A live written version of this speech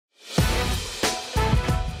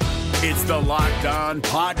It's the Locked On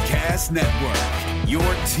Podcast Network, your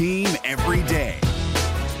team every day.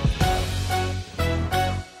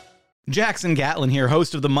 Jackson Gatlin here,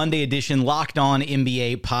 host of the Monday edition Locked On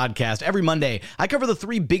NBA podcast. Every Monday, I cover the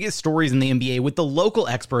three biggest stories in the NBA with the local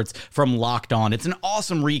experts from Locked On. It's an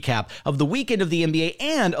awesome recap of the weekend of the NBA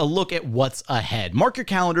and a look at what's ahead. Mark your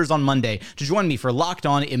calendars on Monday to join me for Locked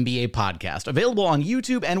On NBA podcast, available on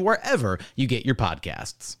YouTube and wherever you get your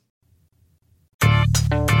podcasts.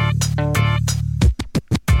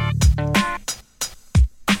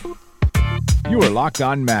 You are Locked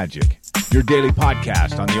On Magic, your daily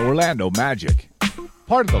podcast on the Orlando Magic.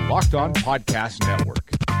 Part of the Locked On Podcast Network,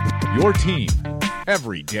 your team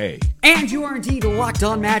every day. And you are indeed Locked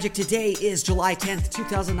On Magic. Today is July 10th,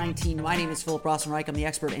 2019. My name is Philip Rosenreich. I'm the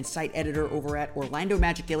expert and site editor over at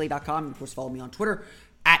OrlandoMagicDaily.com. And of course, follow me on Twitter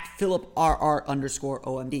at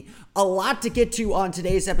PhilipRR_OMD. A lot to get to on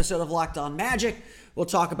today's episode of Locked On Magic. We'll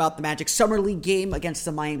talk about the Magic Summer League game against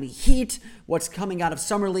the Miami Heat, what's coming out of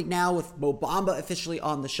Summer League now with Mo Bamba officially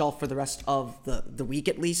on the shelf for the rest of the week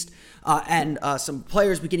at least, and some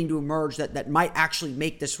players beginning to emerge that might actually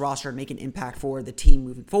make this roster and make an impact for the team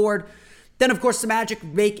moving forward. Then, of course, the Magic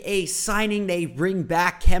make a signing. They bring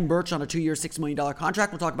back Khem Birch on a 2-year, $6 million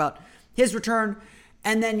contract. We'll talk about his return.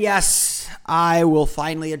 And then, yes, I will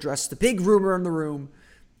finally address the big rumor in the room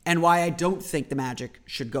and why I don't think the Magic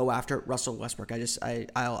should go after Russell Westbrook.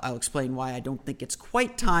 I'll explain why I don't think it's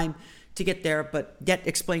quite time to get there, but yet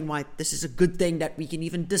explain why this is a good thing that we can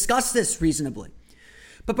even discuss this reasonably.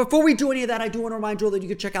 But before we do any of that, I do want to remind you all that you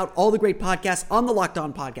can check out all the great podcasts on the Locked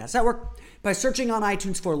On Podcast Network by searching on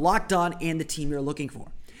iTunes for Locked On and the team you're looking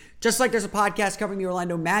for. Just like there's a podcast covering the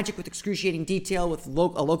Orlando Magic with excruciating detail with a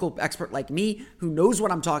local expert like me who knows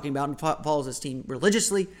what I'm talking about and follows this team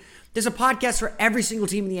religiously, there's a podcast for every single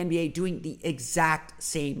team in the NBA doing the exact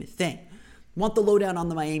same thing. Want the lowdown on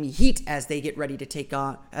the Miami Heat as they get ready to take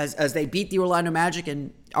on, as they beat the Orlando Magic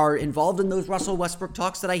and are involved in those Russell Westbrook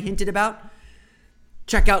talks that I hinted about?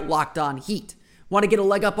 Check out Locked On Heat. Want to get a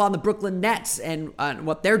leg up on the Brooklyn Nets and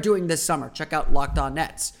what they're doing this summer? Check out Locked On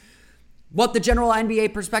Nets. Want the general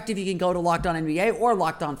NBA perspective? You can go to Locked On NBA or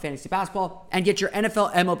Locked On Fantasy Basketball and get your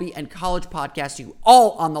NFL, MLB, and college podcasts to you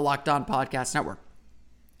all on the Locked On Podcast Network.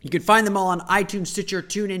 You can find them all on iTunes, Stitcher,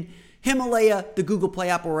 TuneIn, Himalaya, the Google Play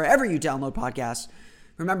app, or wherever you download podcasts.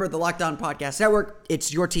 Remember, the Locked On Podcast Network,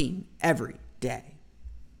 it's your team every day.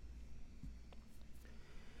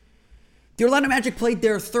 The Orlando Magic played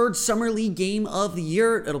their third Summer League game of the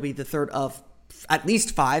year. It'll be the third of at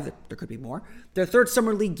least 5. There could be more. Their third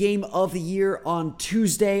Summer League game of the year on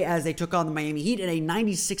Tuesday as they took on the Miami Heat in a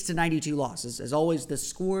 96-92 loss. As always, the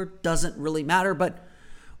score doesn't really matter, but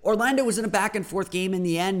Orlando was in a back-and-forth game in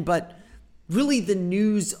the end, but really the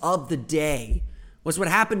news of the day was what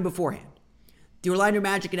happened beforehand. The Orlando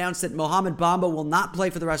Magic announced that Mohamed Bamba will not play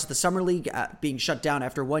for the rest of the Summer League, being shut down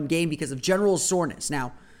after one game because of general soreness.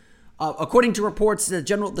 Now, according to reports,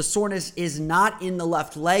 the soreness is not in the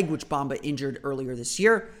left leg, which Bamba injured earlier this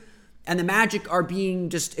year, and the Magic are being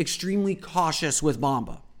just extremely cautious with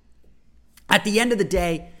Bamba. At the end of the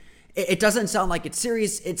day, it doesn't sound like it's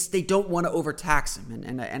serious. It's they don't want to overtax him.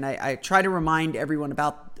 And I try to remind everyone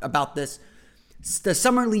about this. The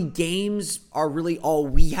Summer League games are really all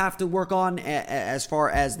we have to work on as far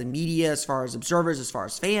as the media, as far as observers, as far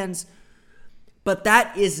as fans. But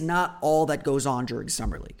that is not all that goes on during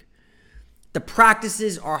Summer League. The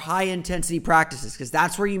practices are high-intensity practices because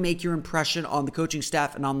that's where you make your impression on the coaching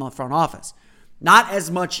staff and on the front office. Not as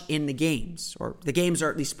much in the games, or the games are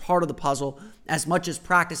at least part of the puzzle, as much as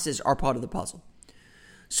practices are part of the puzzle.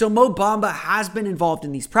 So Mo Bamba has been involved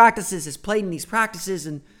in these practices, has played in these practices,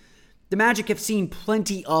 and the Magic have seen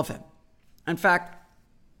plenty of him. In fact,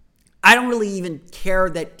 I don't really even care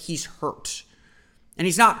that he's hurt. And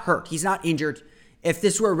he's not hurt. He's not injured. If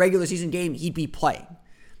this were a regular season game, he'd be playing.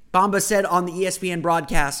 Bamba said on the ESPN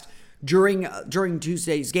broadcast during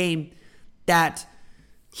Tuesday's game that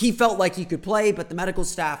he felt like he could play, but the medical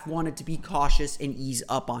staff wanted to be cautious and ease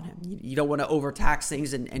up on him. You don't want to overtax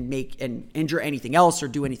things and injure anything else or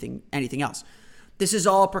do anything else. This is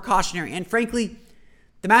all precautionary. And frankly,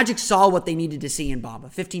 the Magic saw what they needed to see in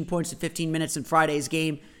Bamba. 15 points in 15 minutes in Friday's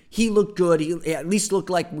game. He looked good. He at least looked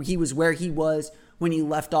like he was where he was when he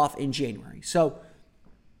left off in January. So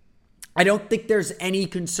I don't think there's any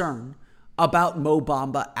concern about Mo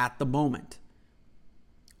Bamba at the moment.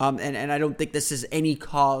 And I don't think this is any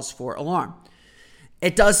cause for alarm.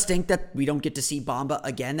 It does stink that we don't get to see Bamba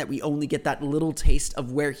again, that we only get that little taste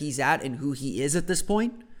of where he's at and who he is at this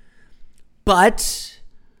point. But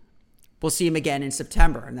we'll see him again in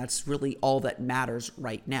September, and that's really all that matters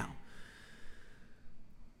right now.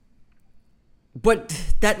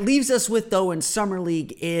 What that leaves us with, though, in Summer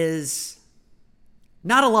League is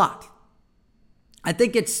not a lot. I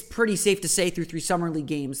think it's pretty safe to say through 3 Summer League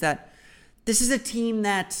games that this is a team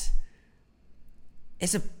that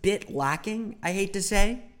is a bit lacking, I hate to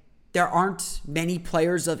say. There aren't many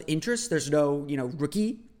players of interest. There's no,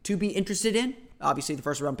 rookie to be interested in. Obviously, the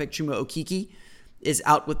first round pick, Chuma Okeke, is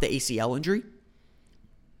out with the ACL injury.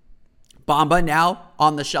 Bamba now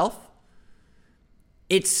on the shelf.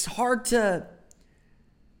 It's hard to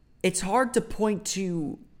point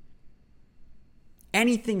to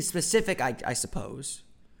anything specific, I suppose.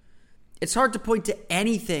 It's hard to point to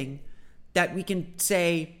anything that we can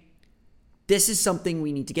say, this is something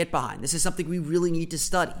we need to get behind. This is something we really need to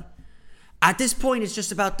study. At this point, it's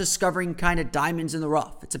just about discovering kind of diamonds in the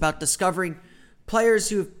rough. It's about discovering players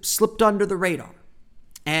who have slipped under the radar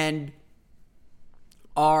and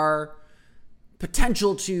are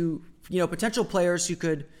potential players who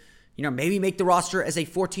could, maybe make the roster as a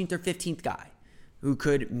 14th or 15th guy, who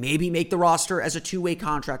could maybe make the roster as a two-way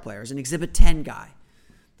contract player, as an Exhibit 10 guy.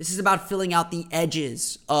 This is about filling out the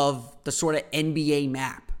edges of the sort of NBA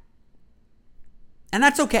map. And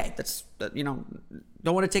that's okay.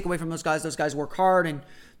 Don't want to take away from those guys. Those guys work hard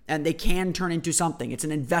and they can turn into something. It's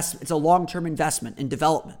an investment. It's a long-term investment in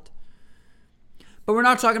development. But we're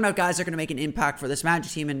not talking about guys that are going to make an impact for this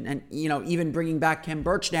Magic team. And even bringing back Khem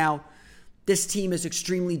Birch now, this team is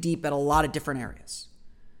extremely deep at a lot of different areas.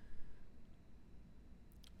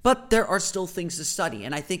 But there are still things to study.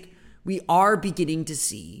 And I think we are beginning to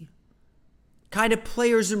see kind of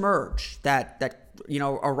players emerge that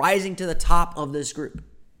are rising to the top of this group.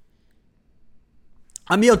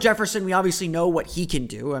 Amile Jefferson, we obviously know what he can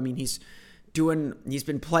do. I mean, he's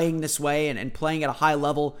been playing this way and playing at a high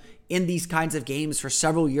level in these kinds of games for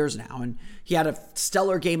several years now. And he had a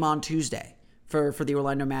stellar game on Tuesday for the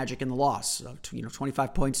Orlando Magic in the loss.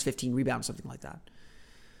 25 points, 15 rebounds, something like that.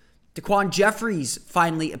 Daquan Jeffries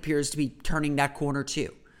finally appears to be turning that corner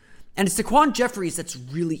too. And it's Daquan Jeffries that's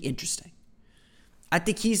really interesting. I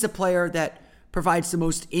think he's the player that provides the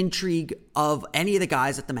most intrigue of any of the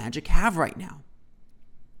guys that the Magic have right now.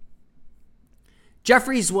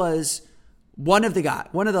 Jeffries was one of the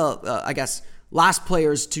last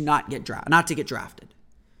players to not to get drafted.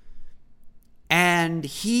 And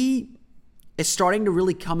he is starting to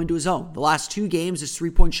really come into his own. The last 2 games, his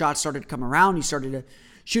 3-point shots started to come around. He started to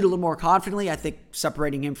shoot a little more confidently. I think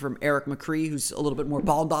separating him from Eric McCree, who's a little bit more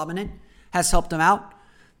ball dominant, has helped him out.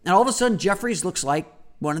 And all of a sudden, Jeffries looks like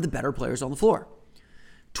one of the better players on the floor.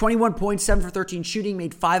 21 points, 7 for 13 shooting,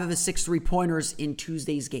 made 5 of his 6 3-pointers in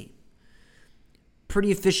Tuesday's game.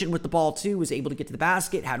 Pretty efficient with the ball too, was able to get to the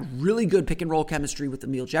basket, had really good pick and roll chemistry with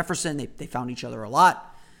Amile Jefferson. They found each other a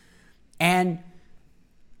lot and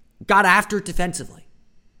got after it defensively.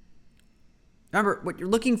 Remember, what you're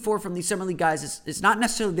looking for from these Summer League guys is not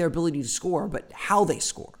necessarily their ability to score, but how they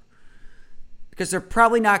score. Because they're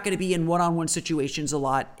probably not going to be in one-on-one situations a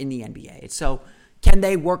lot in the NBA. So can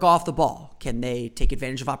they work off the ball? Can they take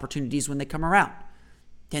advantage of opportunities when they come around?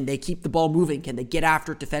 Can they keep the ball moving? Can they get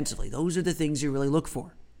after it defensively? Those are the things you really look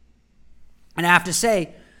for. And I have to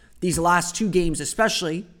say, these last 2 games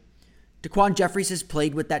especially, Daquan Jeffries has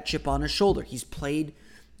played with that chip on his shoulder. He's played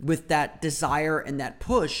with that desire and that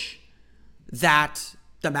push that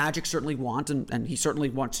the Magic certainly want and he certainly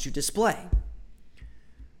wants to display.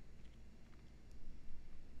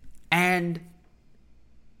 And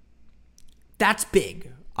that's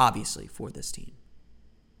big, obviously, for this team.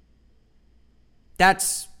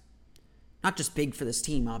 That's not just big for this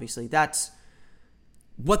team, obviously. That's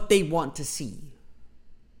what they want to see.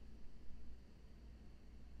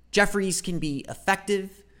 Jeffries can be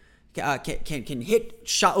effective, can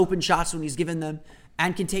hit open shots when he's given them,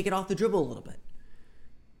 and can take it off the dribble a little bit.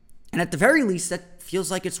 And at the very least, that feels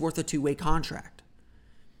like it's worth a 2-way contract.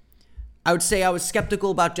 I would say I was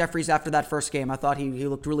skeptical about Jeffries after that first game. I thought he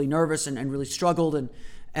looked really nervous and really struggled.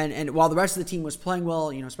 And while the rest of the team was playing well,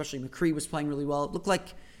 especially McCree was playing really well, it looked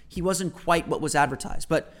like he wasn't quite what was advertised.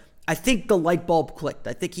 But I think the light bulb clicked.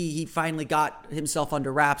 I think he finally got himself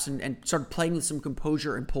under wraps and started playing with some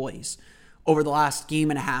composure and poise over the last game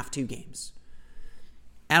and a half, 2 games.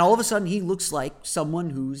 And all of a sudden, he looks like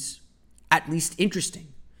someone who's at least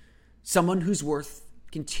interesting. Someone who's worth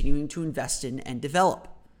continuing to invest in and develop.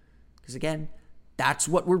 Because again, that's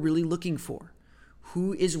what we're really looking for.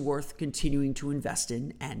 Who is worth continuing to invest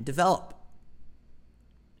in and develop?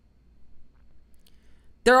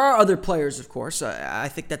 There are other players, of course. I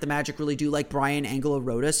think that the Magic really do like Brian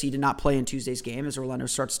Angulo-Rhodas. He did not play in Tuesday's game as Orlando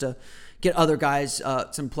starts to get other guys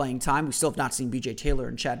some playing time. We still have not seen B.J. Taylor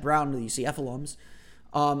and Chad Brown, the UCF alums.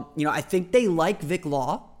 I think they like Vic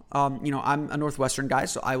Law. I'm a Northwestern guy,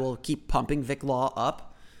 so I will keep pumping Vic Law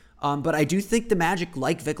up. But I do think the Magic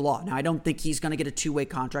like Vic Law. Now, I don't think he's going to get a two-way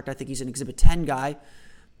contract. I think he's an Exhibit 10 guy.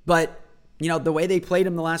 But, the way they played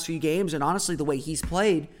him the last few games, and honestly, the way he's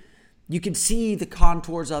played, you can see the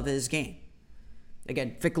contours of his game.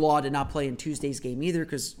 Again, Vic Law did not play in Tuesday's game either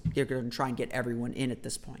because they're going to try and get everyone in at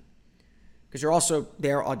this point. Because you're also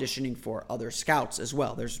there auditioning for other scouts as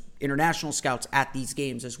well. There's international scouts at these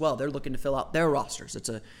games as well. They're looking to fill out their rosters.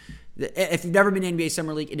 If you've never been in NBA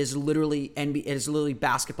Summer League, it is literally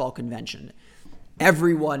basketball convention.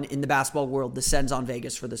 Everyone in the basketball world descends on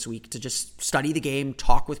Vegas for this week to just study the game,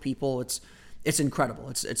 talk with people. It's incredible.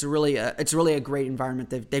 It's really a great environment.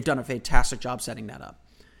 They've done a fantastic job setting that up.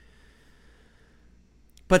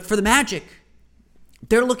 But for the Magic,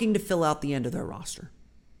 they're looking to fill out the end of their roster.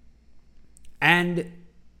 And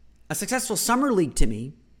a successful Summer League to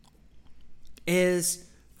me is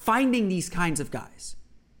finding these kinds of guys,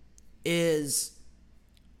 is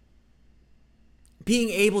being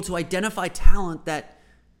able to identify talent that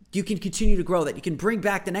you can continue to grow, that you can bring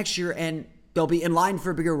back the next year and they'll be in line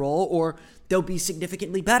for a bigger role or they'll be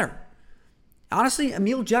significantly better. Honestly,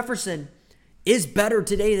 Emile Jefferson is better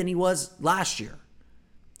today than he was last year.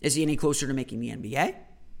 Is he any closer to making the NBA?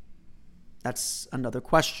 That's another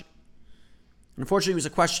question. Unfortunately, it was a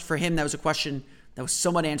question for him. That was a question that was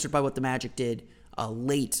somewhat answered by what the Magic did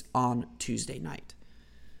late on Tuesday night.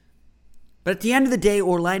 But at the end of the day,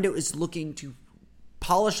 Orlando is looking to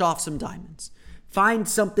polish off some diamonds, find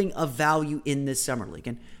something of value in this Summer League.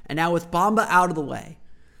 And now with Bamba out of the way,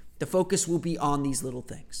 the focus will be on these little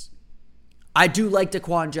things. I do like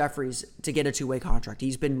Daquan Jeffries to get a two-way contract.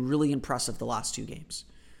 He's been really impressive the last two games.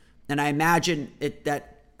 And I imagine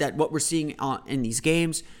that what we're seeing in these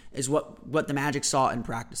games is what the Magic saw in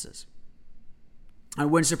practices. It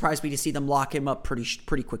wouldn't surprise me to see them lock him up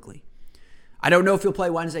pretty quickly. I don't know if he'll play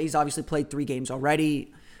Wednesday. He's obviously played 3 games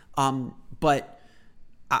already. But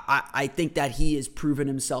I think that he has proven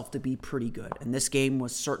himself to be pretty good. And this game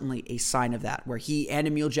was certainly a sign of that, where he and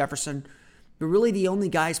Emile Jefferson were really the only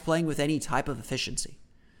guys playing with any type of efficiency.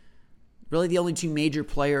 Really the only two major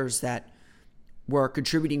players that were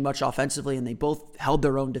contributing much offensively, and they both held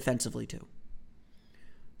their own defensively too.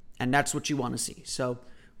 And that's what you want to see. So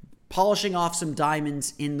polishing off some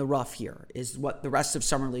diamonds in the rough here is what the rest of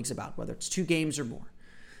Summer League's about, whether it's 2 games or more.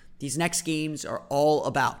 These next games are all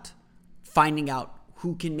about finding out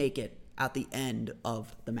who can make it at the end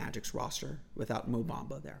of the Magic's roster without Mo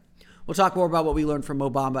Bamba there. We'll talk more about what we learned from Mo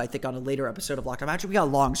Bamba, I think, on a later episode of Locked On Magic. We got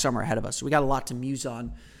a long summer ahead of us, so we got a lot to muse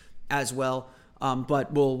on as well.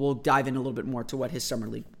 But we'll dive in a little bit more to what his summer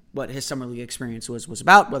league experience was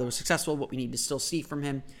about, whether it was successful, what we need to still see from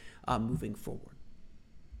him moving forward.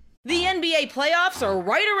 The NBA playoffs are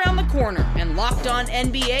right around the corner, and Locked On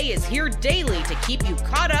NBA is here daily to keep you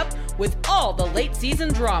caught up with all the late season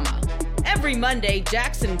drama. Every Monday,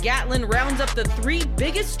 Jackson Gatlin rounds up the 3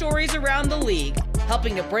 biggest stories around the league,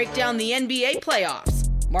 helping to break down the NBA playoffs.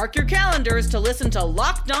 Mark your calendars to listen to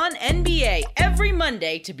Locked On NBA every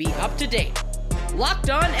Monday to be up to date.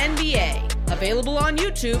 Locked On NBA, available on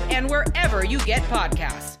YouTube and wherever you get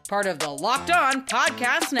podcasts. Part of the Locked On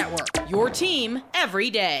Podcast Network, your team every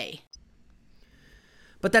day.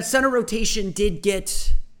 But that center rotation did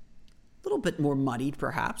get a little bit more muddied,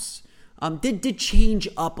 perhaps. Did change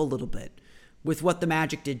up a little bit with what the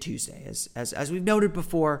Magic did Tuesday. As we've noted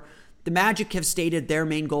before, the Magic have stated their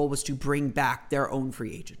main goal was to bring back their own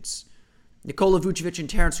free agents. Nikola Vucevic and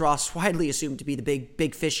Terrence Ross widely assumed to be the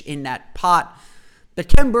big fish in that pot. But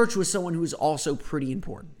Khem Birch was someone who was also pretty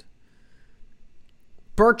important.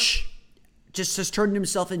 Birch just has turned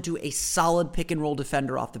himself into a solid pick-and-roll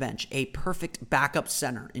defender off the bench, a perfect backup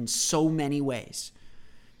center in so many ways.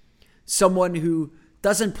 Someone who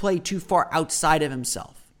doesn't play too far outside of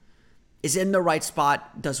himself, is in the right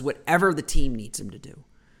spot, does whatever the team needs him to do,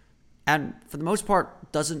 and for the most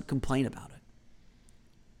part, doesn't complain about it.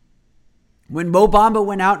 When Mo Bamba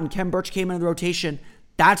went out and Khem Birch came into the rotation,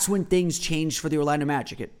 that's when things changed for the Orlando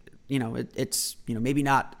Magic. It's maybe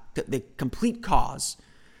not the complete cause,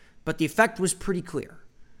 but the effect was pretty clear.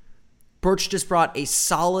 Birch just brought a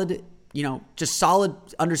solid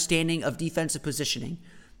understanding of defensive positioning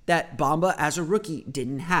that Bamba as a rookie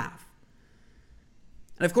didn't have.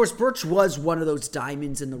 And of course, Birch was one of those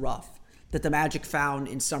diamonds in the rough that the Magic found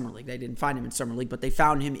in Summer League. They didn't find him in Summer League, but they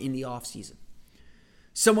found him in the offseason.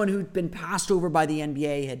 Someone who'd been passed over by the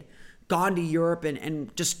NBA, had gone to Europe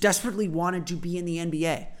and just desperately wanted to be in the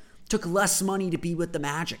NBA. Took less money to be with the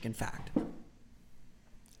Magic, in fact.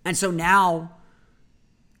 And so now,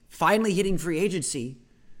 finally hitting free agency,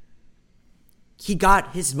 he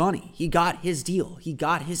got his money. He got his deal. He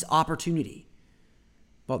got his opportunity.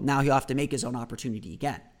 Well, now he'll have to make his own opportunity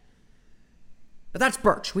again. But that's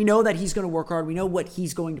Birch. We know that he's going to work hard. We know what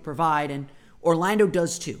he's going to provide, and Orlando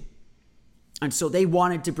does too. And so they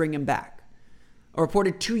wanted to bring him back. A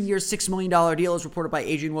reported 2-year, $6 million deal is reported by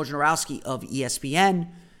Adrian Wojnarowski of ESPN.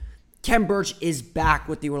 Khem Birch is back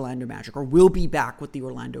with the Orlando Magic, or will be back with the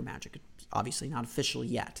Orlando Magic. It's obviously not official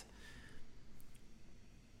yet.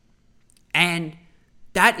 And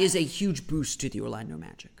that is a huge boost to the Orlando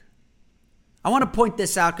Magic. I want to point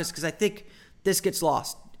this out because I think this gets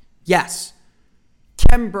lost. Yes,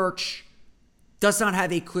 Khem Birch does not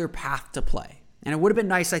have a clear path to play. And it would have been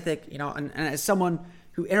nice, I think, and as someone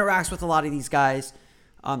who interacts with a lot of these guys,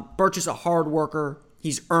 Birch is a hard worker.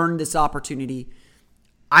 He's earned this opportunity.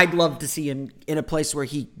 I'd love to see him in a place where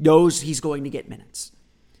he knows he's going to get minutes.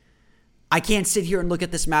 I can't sit here and look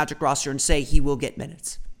at this Magic roster and say he will get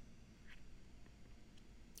minutes.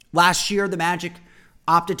 Last year, the Magic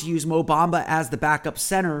opted to use Mo Bamba as the backup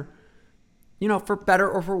center, for better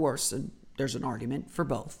or for worse. And there's an argument for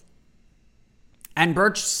both. And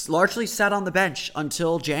Birch largely sat on the bench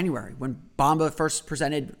until January when Bamba first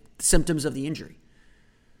presented symptoms of the injury.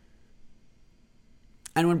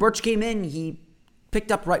 And when Birch came in, he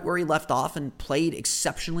picked up right where he left off and played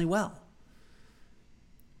exceptionally well.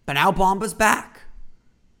 But now Bamba's back.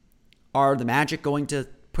 Are the Magic going to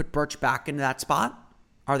put Birch back into that spot?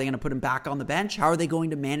 Are they going to put him back on the bench? How are they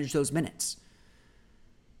going to manage those minutes?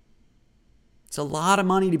 It's a lot of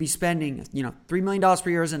money to be spending. $3 million per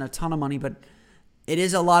year isn't a ton of money, but it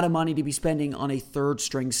is a lot of money to be spending on a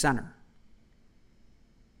third-string center.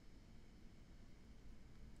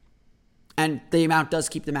 And the amount does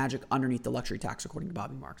keep the Magic underneath the luxury tax, according to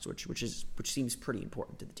Bobby Marks, which seems pretty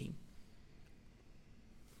important to the team.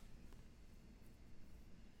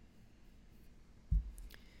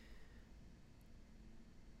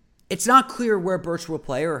 It's not clear where Birch will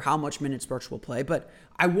play or how much minutes Birch will play, but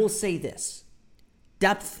I will say this.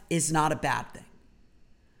 Depth is not a bad thing.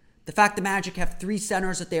 The fact the Magic have 3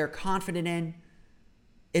 centers that they are confident in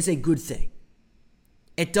is a good thing.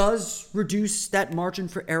 It does reduce that margin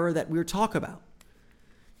for error that we were talking about.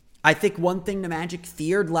 I think one thing the Magic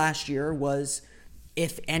feared last year was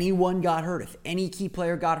if anyone got hurt, if any key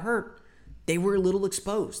player got hurt, they were a little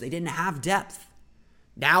exposed. They didn't have depth.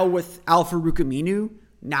 Now with Al-Farouq Aminu,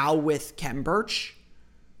 now with Khem Birch,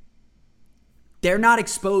 they're not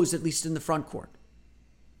exposed, at least in the front court.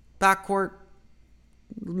 Back court,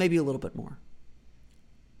 maybe a little bit more.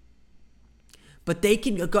 But they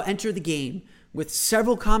can go enter the game with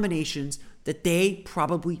several combinations that they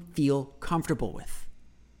probably feel comfortable with.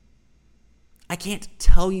 I can't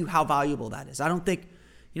tell you how valuable that is. I don't think,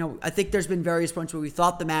 I think there's been various points where we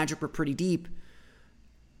thought the Magic were pretty deep.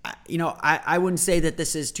 I wouldn't say that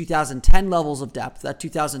this is 2010 levels of depth. That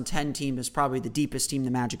 2010 team is probably the deepest team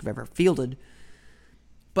the Magic have ever fielded.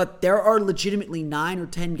 But there are legitimately 9 or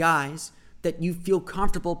 10 guys that you feel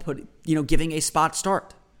comfortable giving a spot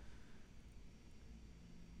start.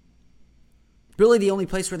 Really, the only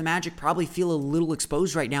place where the Magic probably feel a little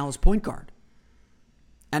exposed right now is point guard.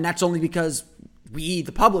 And that's only because we,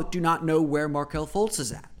 the public, do not know where Markelle Fultz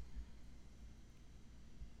is at.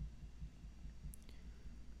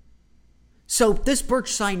 So this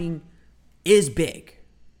Birch signing is big.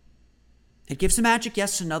 It gives the Magic,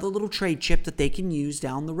 yes, another little trade chip that they can use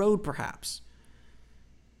down the road, perhaps.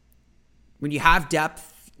 When you have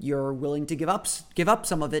depth, you're willing to give up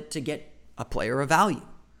some of it to get a player of value.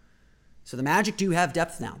 So the Magic do have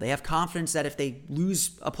depth now. They have confidence that if they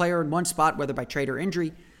lose a player in one spot, whether by trade or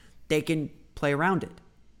injury, they can play around it.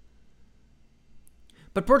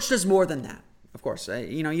 But Birch does more than that. Of course,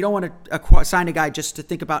 you don't want to sign a guy just to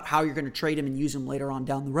think about how you're going to trade him and use him later on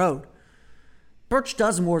down the road. Birch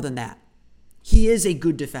does more than that. He is a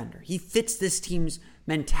good defender. He fits this team's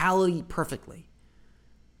mentality perfectly.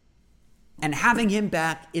 And having him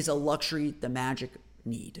back is a luxury the Magic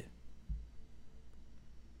need.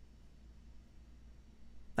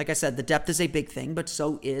 Like I said, the depth is a big thing, but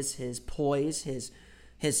so is his poise, his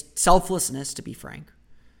selflessness, to be frank,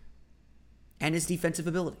 and his defensive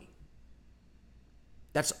ability.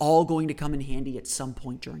 That's all going to come in handy at some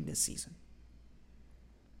point during this season.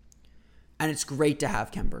 And it's great to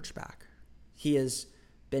have Khem Birch back. He has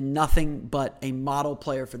been nothing but a model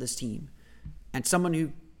player for this team and someone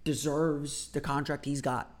who deserves the contract he's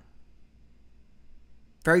got.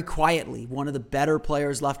 Very quietly, one of the better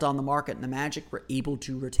players left on the market, and the Magic were able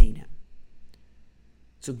to retain him.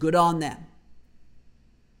 So good on them.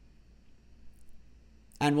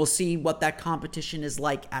 And we'll see what that competition is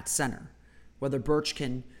like at center. Whether Birch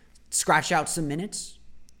can scratch out some minutes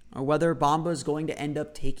or whether Bamba is going to end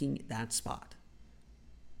up taking that spot.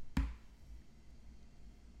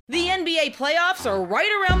 The NBA playoffs are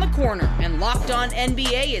right around the corner, and Locked On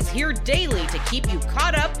NBA is here daily to keep you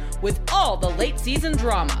caught up with all the late season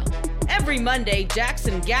drama. Every Monday,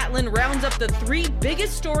 Jackson Gatlin rounds up the 3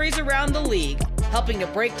 biggest stories around the league, helping to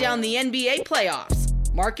break down the NBA playoffs.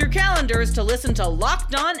 Mark your calendars to listen to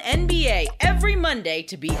Locked On NBA every Monday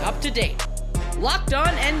to be up to date. Locked On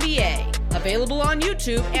NBA, available on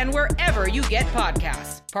YouTube and wherever you get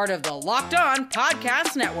podcasts. Part of the Locked On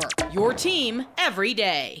Podcast Network, your team every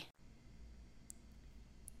day.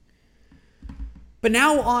 But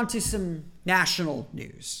now on to some national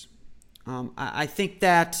news. I think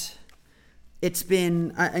that it's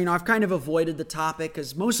been, I've kind of avoided the topic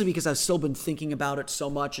mostly because I've still been thinking about it so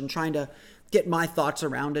much and trying to get my thoughts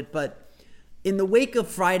around it. But in the wake of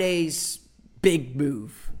Friday's big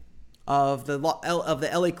move of the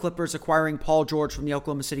LA Clippers acquiring Paul George from the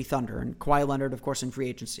Oklahoma City Thunder and Kawhi Leonard, of course, in free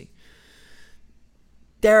agency,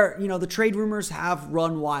 the trade rumors have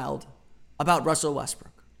run wild about Russell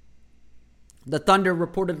Westbrook. The Thunder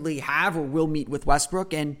reportedly have or will meet with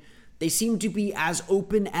Westbrook, and they seem to be as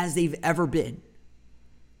open as they've ever been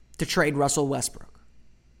to trade Russell Westbrook.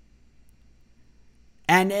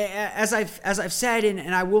 And as I've said,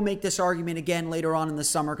 and I will make this argument again later on in the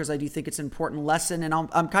summer because I do think it's an important lesson, and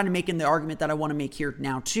I'm kind of making the argument that I want to make here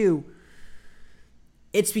now too.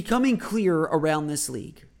 It's becoming clear around this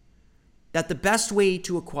league that the best way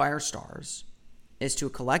to acquire stars is to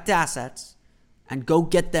collect assets and go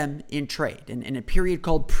get them in trade in a period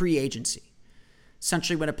called pre-agency.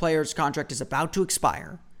 Essentially when a player's contract is about to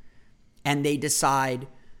expire and they decide,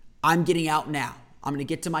 I'm getting out now. I'm going to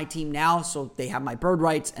get to my team now so they have my bird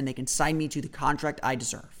rights and they can sign me to the contract I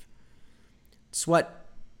deserve. It's what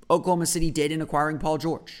Oklahoma City did in acquiring Paul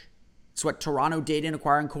George. It's what Toronto did in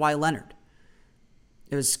acquiring Kawhi Leonard.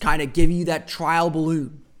 It was kind of give you that trial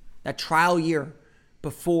balloon, that trial year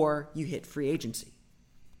before you hit free agency.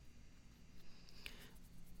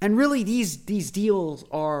 And really, these deals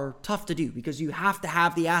are tough to do because you have to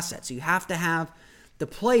have the assets. You have to have the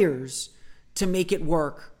players to make it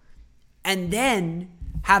work and then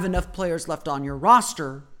have enough players left on your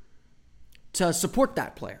roster to support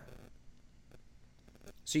that player.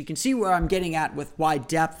 So you can see where I'm getting at with why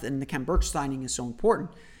depth and the Khem Birch signing is so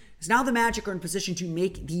important. Because now the Magic are in position to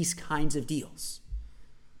make these kinds of deals.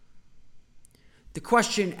 The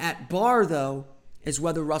question at bar, though, is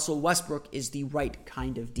whether Russell Westbrook is the right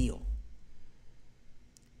kind of deal.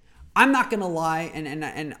 I'm not going to lie,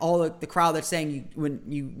 and all the crowd that's saying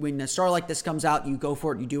when a star like this comes out, you go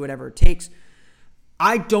for it, you do whatever it takes.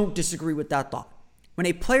 I don't disagree with that thought. When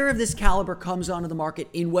a player of this caliber comes onto the market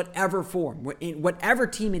in whatever form, in whatever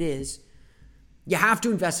team it is, you have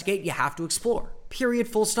to investigate, you have to explore. Period,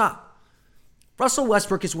 full stop. Russell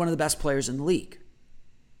Westbrook is one of the best players in the league.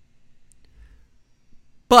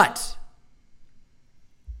 But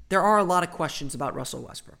there are a lot of questions about Russell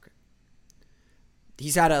Westbrook.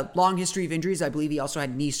 He's had a long history of injuries. I believe he also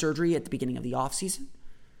had knee surgery at the beginning of the offseason.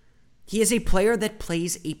 He is a player that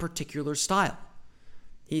plays a particular style.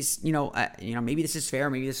 He's, maybe this is fair,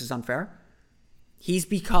 maybe this is unfair. He's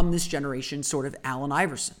become this generation's sort of Allen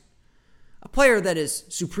Iverson. A player that is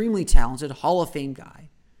supremely talented, Hall of Fame guy,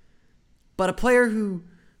 but a player who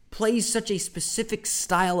plays such a specific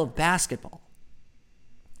style of basketball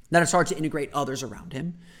that it's hard to integrate others around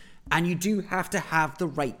him. And you do have to have the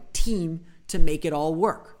right team to make it all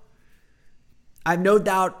work. I have no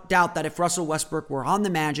doubt that if Russell Westbrook were on the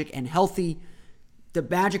Magic and healthy, the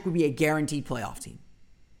Magic would be a guaranteed playoff team.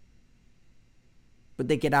 Would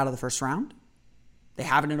they get out of the first round? They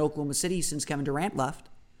haven't in Oklahoma City since Kevin Durant left.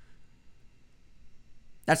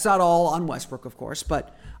 That's not all on Westbrook, of course,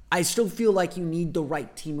 but I still feel like you need the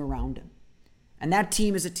right team around him. And that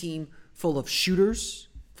team is a team full of shooters,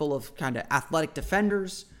 full of kind of athletic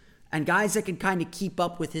defenders, and guys that can kind of keep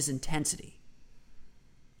up with his intensity.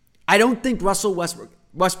 I don't think Russell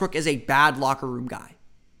Westbrook is a bad locker room guy.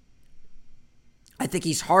 I think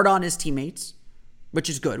he's hard on his teammates, which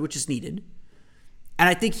is good, which is needed. And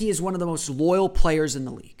I think he is one of the most loyal players in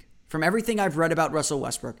the league. From everything I've read about Russell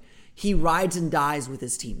Westbrook, he rides and dies with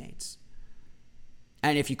his teammates.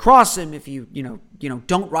 And if you cross him, if you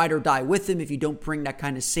don't ride or die with him, if you don't bring that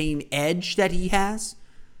kind of same edge that he has,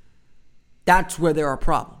 that's where there are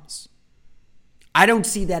problems. I don't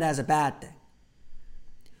see that as a bad thing.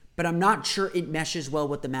 But I'm not sure it meshes well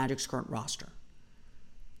with the Magic's current roster.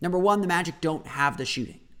 Number one, the Magic don't have the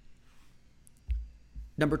shooting.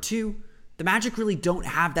 Number two, the Magic really don't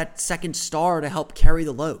have that second star to help carry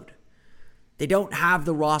the load. They don't have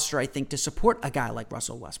the roster, I think, to support a guy like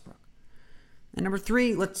Russell Westbrook. And number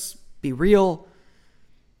three, let's be real.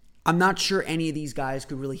 I'm not sure any of these guys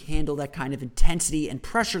could really handle that kind of intensity and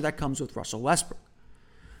pressure that comes with Russell Westbrook.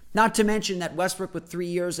 Not to mention that Westbrook with 3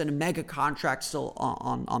 years and a mega contract still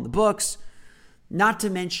on the books. Not to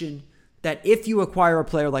mention that if you acquire a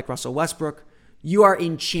player like Russell Westbrook, you are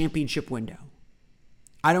in championship window.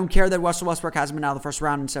 I don't care that Russell Westbrook hasn't been out of the first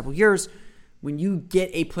round in several years. When you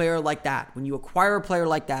get a player like that, when you acquire a player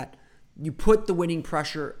like that, you put the winning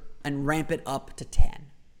pressure and ramp it up to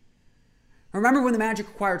 10. Remember when the Magic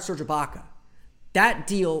acquired Serge Ibaka? That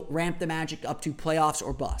deal ramped the Magic up to playoffs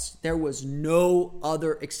or bust. There was no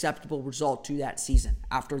other acceptable result to that season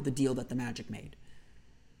after the deal that the Magic made.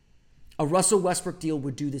 A Russell Westbrook deal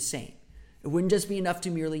would do the same. It wouldn't just be enough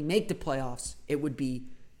to merely make the playoffs. It would be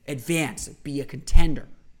advance, it'd be a contender.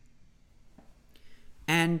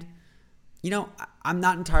 And, I'm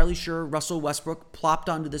not entirely sure Russell Westbrook plopped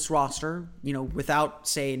onto this roster, without,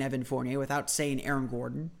 say, an Evan Fournier, without, say, an Aaron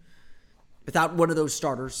Gordon, without one of those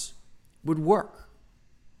starters, would work.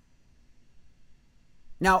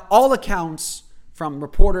 Now, all accounts from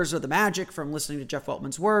reporters of the Magic, from listening to Jeff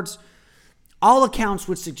Weltman's words, all accounts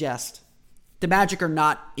would suggest the Magic are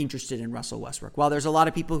not interested in Russell Westbrook. While there's a lot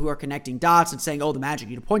of people who are connecting dots and saying, the Magic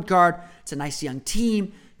need a point guard, it's a nice young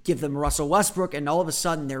team, give them Russell Westbrook, and all of a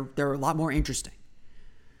sudden they're a lot more interesting.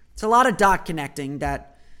 It's a lot of dot connecting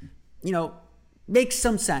that, makes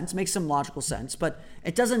some sense, makes some logical sense, but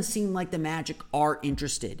it doesn't seem like the Magic are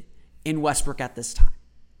interested in Westbrook at this time.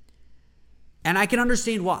 And I can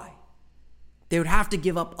understand why. They would have to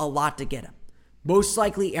give up a lot to get him. Most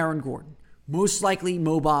likely Aaron Gordon. Most likely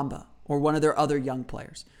Mo Bamba or one of their other young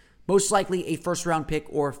players. Most likely a first-round pick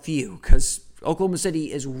or a few, because Oklahoma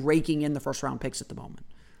City is raking in the first-round picks at the moment.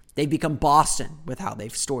 They've become Boston with how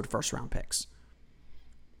they've stored first-round picks.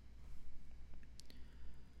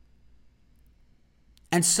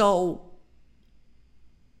 And so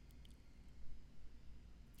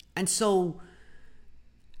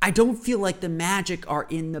I don't feel like the Magic are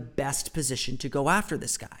in the best position to go after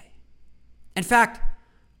this guy. In fact,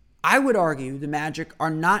 I would argue the Magic are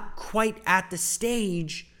not quite at the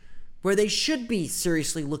stage where they should be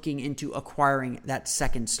seriously looking into acquiring that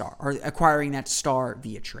second star or acquiring that star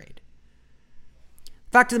via trade.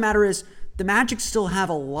 Fact of the matter is, the Magic still have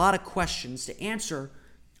a lot of questions to answer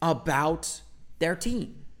about their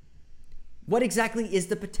team. What exactly is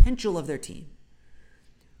the potential of their team?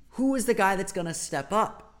 Who is the guy that's going to step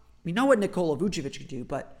up? We know what Nikola Vucevic can do,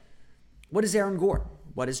 but what is Aaron Gordon?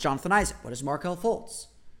 What is Jonathan Isaac? What is Markelle Fultz?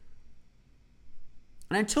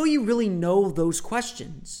 And until you really know those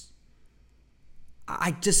questions,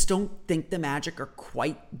 I just don't think the Magic are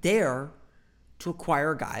quite there to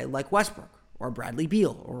acquire a guy like Westbrook or Bradley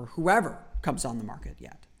Beal or whoever comes on the market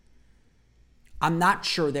yet. I'm not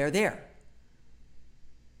sure they're there.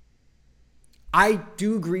 I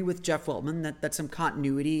do agree with Jeff Weltman that some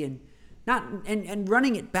continuity and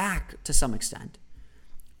running it back to some extent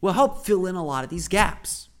will help fill in a lot of these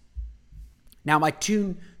gaps. Now, my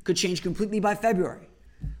tune could change completely by February.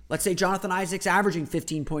 Let's say Jonathan Isaac's averaging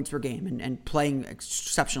 15 points per game and playing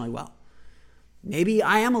exceptionally well. Maybe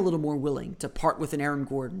I am a little more willing to part with an Aaron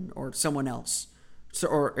Gordon or someone else,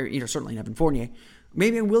 or certainly an Evan Fournier.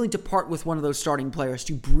 Maybe I'm willing to part with one of those starting players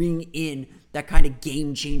to bring in that kind of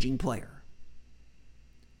game-changing player.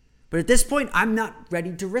 But at this point, I'm not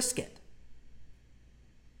ready to risk it.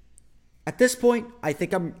 At this point, I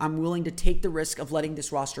think I'm willing to take the risk of letting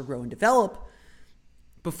this roster grow and develop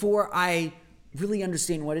before I really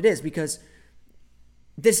understand what it is, because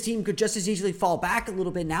this team could just as easily fall back a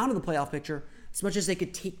little bit now to the playoff picture as much as they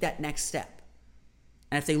could take that next step.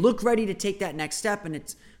 And if they look ready to take that next step and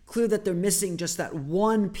it's clear that they're missing just that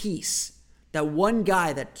one piece, that one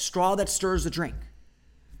guy, that straw that stirs the drink,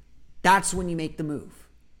 that's when you make the move.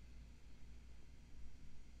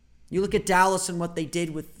 You look at Dallas and what they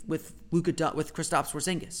did with Kristaps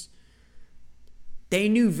Porzingis. They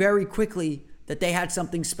knew very quickly that they had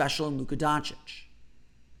something special in Luka Doncic.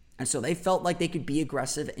 And so they felt like they could be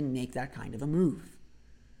aggressive and make that kind of a move.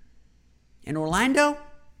 In Orlando,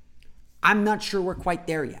 I'm not sure we're quite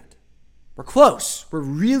there yet. We're close. We're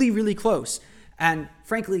really, really close. And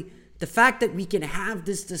frankly, the fact that we can have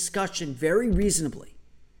this discussion very reasonably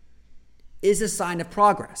is a sign of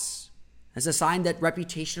progress. As a sign that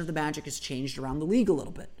reputation of the Magic has changed around the league a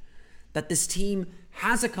little bit. That this team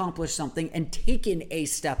has accomplished something and taken a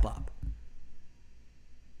step up.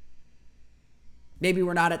 Maybe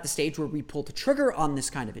we're not at the stage where we pull the trigger on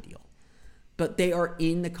this kind of a deal. But they are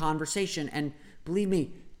in the conversation. And believe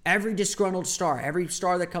me, every disgruntled star, every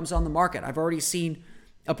star that comes on the market, I've already seen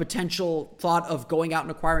a potential thought of going out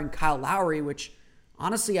and acquiring Kyle Lowry, which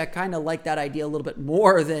honestly, I kind of like that idea a little bit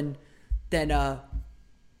more than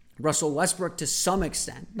Russell Westbrook to some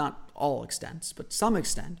extent. Not all extents, but some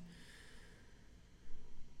extent.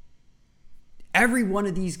 Every one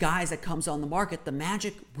of these guys that comes on the market, the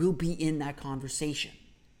Magic will be in that conversation.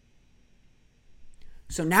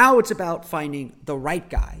 So now it's about finding the right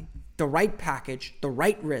guy, the right package, the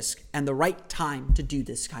right risk, and the right time to do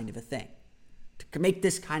this kind of a thing, to make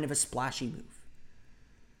this kind of a splashy move.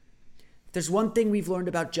 If there's one thing we've learned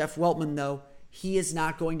about Jeff Weltman, though, he is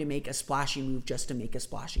not going to make a splashy move just to make a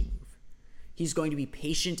splashy move. He's going to be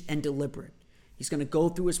patient and deliberate. He's going to go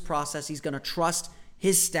through his process. He's going to trust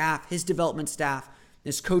his staff, his development staff,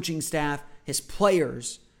 his coaching staff, his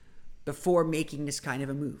players before making this kind of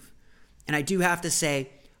a move. And I do have to say,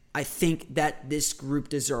 I think that this group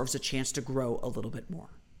deserves a chance to grow a little bit more.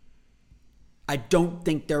 I don't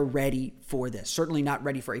think they're ready for this. Certainly not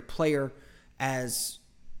ready for a player as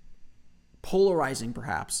polarizing,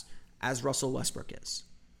 perhaps, as Russell Westbrook is.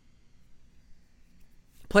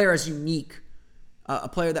 A player as unique, a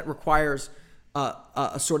player that requires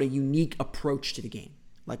a sort of unique approach to the game,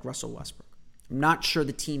 like Russell Westbrook. I'm not sure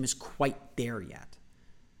the team is quite there yet.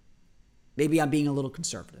 Maybe I'm being a little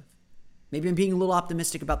conservative. Maybe I'm being a little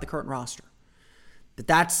optimistic about the current roster. But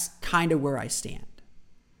that's kind of where I stand.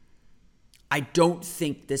 I don't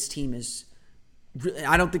think this team is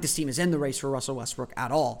in the race for Russell Westbrook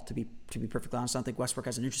at all, to be perfectly honest. I don't think Westbrook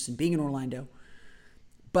has an interest in being in Orlando.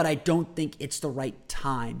 But I don't think it's the right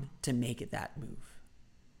time to make it that move.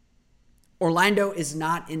 Orlando is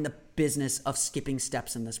not in the business of skipping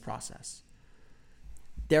steps in this process.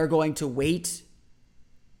 They're going to wait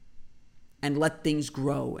and let things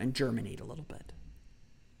grow and germinate a little bit.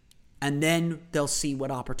 And then they'll see what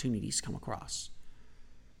opportunities come across.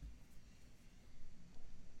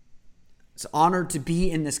 It's honored to be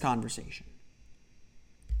in this conversation,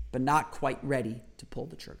 but not quite ready to pull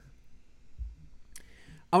the trigger.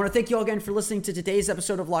 I want to thank you all again for listening to today's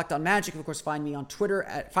episode of Locked On Magic. Of course, find us on Twitter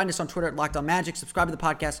at Locked On Magic. Subscribe to the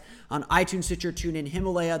podcast on iTunes, Stitcher, TuneIn,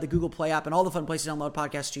 Himalaya, the Google Play app, and all the fun places to download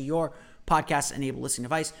podcasts to your podcast-enabled listening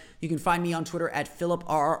device. You can find me on Twitter at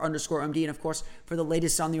PhilipRR_MD. And of course, for the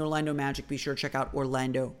latest on the Orlando Magic, be sure to check out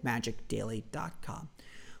OrlandoMagicDaily.com.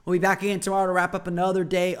 We'll be back again tomorrow to wrap up another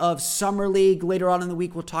day of Summer League. Later on in the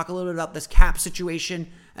week, we'll talk a little bit about this cap situation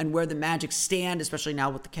and where the Magic stand, especially now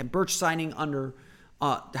with the Khem Birch signing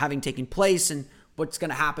having taken place, and what's going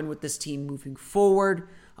to happen with this team moving forward.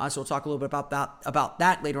 So we'll talk a little bit about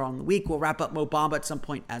that later on in the week. We'll wrap up Mo Bamba at some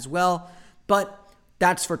point as well. But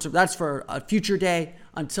that's for a future day.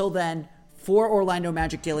 Until then, for Orlando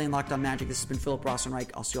Magic Daily and Locked On Magic, this has been Philip Rosenreich.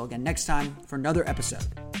 I'll see you all again next time for another episode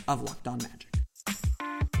of Locked On Magic.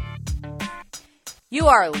 You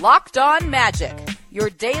are Locked On Magic, your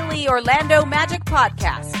daily Orlando Magic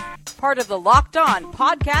podcast. Part of the Locked On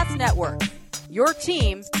Podcast Network. Your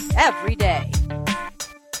team every day.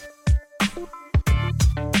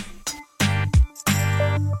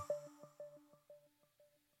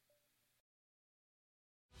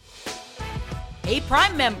 Hey,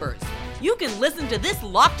 Prime members, you can listen to this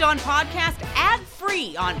Locked On podcast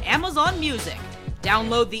ad-free on Amazon Music.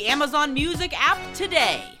 Download the Amazon Music app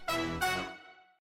today.